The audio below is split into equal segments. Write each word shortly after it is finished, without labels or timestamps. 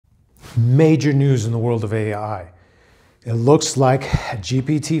Major news in the world of AI. It looks like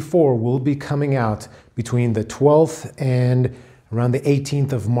GPT-4 will be coming out between the 12th and around the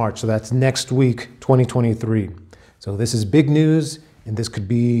 18th of March. So that's next week, 2023. So this is big news, and this could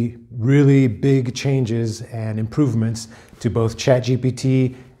be really big changes and improvements to both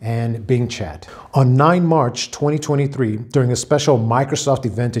ChatGPT and Bing Chat. On 9 March 2023, during a special Microsoft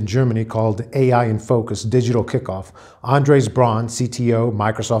event in Germany called AI in Focus Digital Kickoff, Andres Braun, CTO,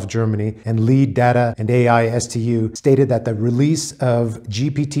 Microsoft Germany, and lead data and AI STU, stated that the release of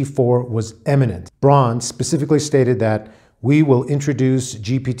GPT-4 was imminent. Braun specifically stated that we will introduce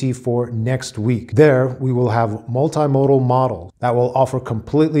GPT-4 next week. There, we will have multimodal models that will offer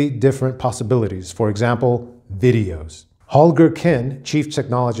completely different possibilities. For example, videos. Holger Kinn, Chief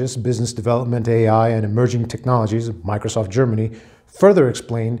Technologist, Business Development, AI, and Emerging Technologies, Microsoft Germany, further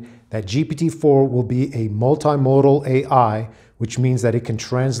explained that GPT-4 will be a multimodal AI, which means that it can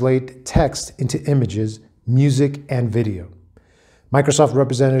translate text into images, music, and video. Microsoft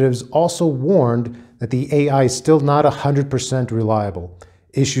representatives also warned that the AI is still not 100% reliable.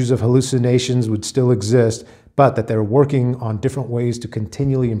 Issues of hallucinations would still exist, but that they're working on different ways to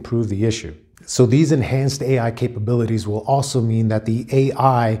continually improve the issue. So these enhanced AI capabilities will also mean that the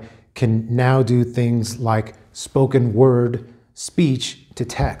AI can now do things like spoken word speech to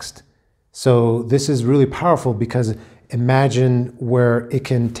text. So this is really powerful because imagine where it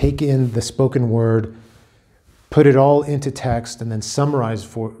can take in the spoken word, put it all into text, and then summarize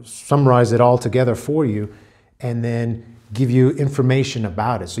it all together for you, and then give you information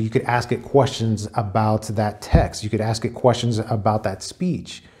about it. So you could ask it questions about that text. You could ask it questions about that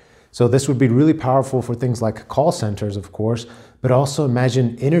speech. So this would be really powerful for things like call centers, of course, but also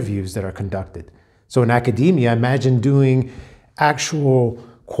imagine interviews that are conducted. So in academia, imagine doing actual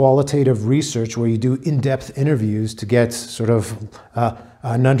qualitative research where you do in-depth interviews to get sort of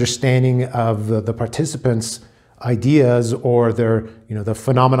an understanding of the participants' ideas or their, the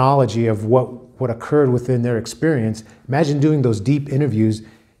phenomenology of what occurred within their experience. Imagine doing those deep interviews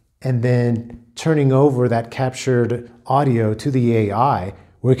and then turning over that captured audio to the AI,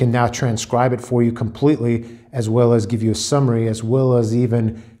 where it can now transcribe it for you completely, as well as give you a summary, as well as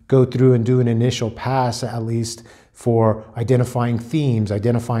even go through and do an initial pass, at least, for identifying themes,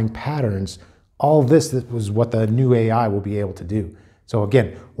 identifying patterns. All this was what the new AI will be able to do. So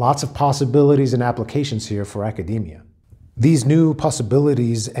again, lots of possibilities and applications here for academia. These new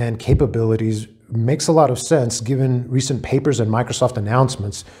possibilities and capabilities makes a lot of sense given recent papers and Microsoft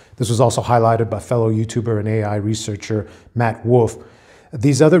announcements. This was also highlighted by fellow YouTuber and AI researcher Matt Wolf.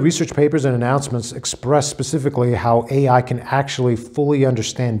 These other research papers and announcements express specifically how AI can actually fully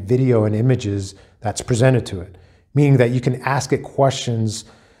understand video and images that's presented to it, meaning that you can ask it questions.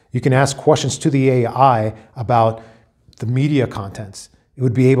 You can ask questions to the AI about the media contents. It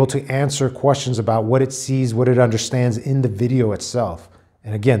would be able to answer questions about what it sees, what it understands in the video itself.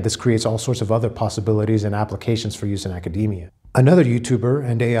 And again, this creates all sorts of other possibilities and applications for use in academia. Another YouTuber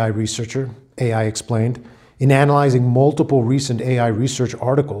and AI researcher, AI Explained, in analyzing multiple recent AI research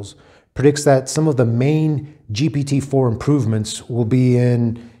articles, predicts that some of the main GPT-4 improvements will be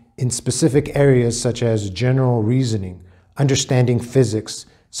in specific areas such as general reasoning, understanding physics,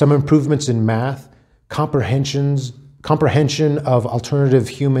 some improvements in math, comprehension of alternative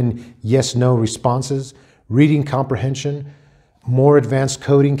human yes-no responses, reading comprehension, more advanced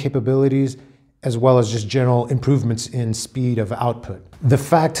coding capabilities, as well as just general improvements in speed of output. The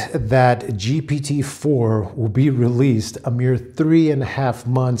fact that GPT-4 will be released a mere 3.5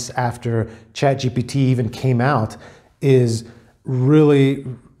 months after ChatGPT even came out is really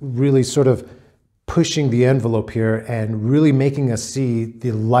sort of pushing the envelope here and really making us see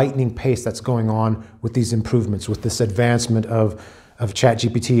the lightning pace that's going on with these improvements, with this advancement of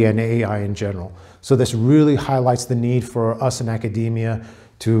ChatGPT and AI in general. So this really highlights the need for us in academia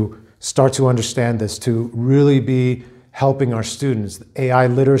to start to understand this, to really be helping our students. AI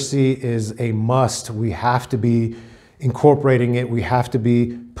literacy is a must. We have to be incorporating it. We have to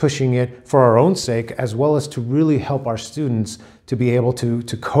be pushing it for our own sake, as well as to really help our students to be able to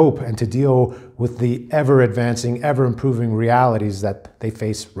cope and to deal with the ever-advancing, ever-improving realities that they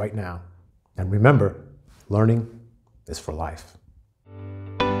face right now. And remember, learning is for life.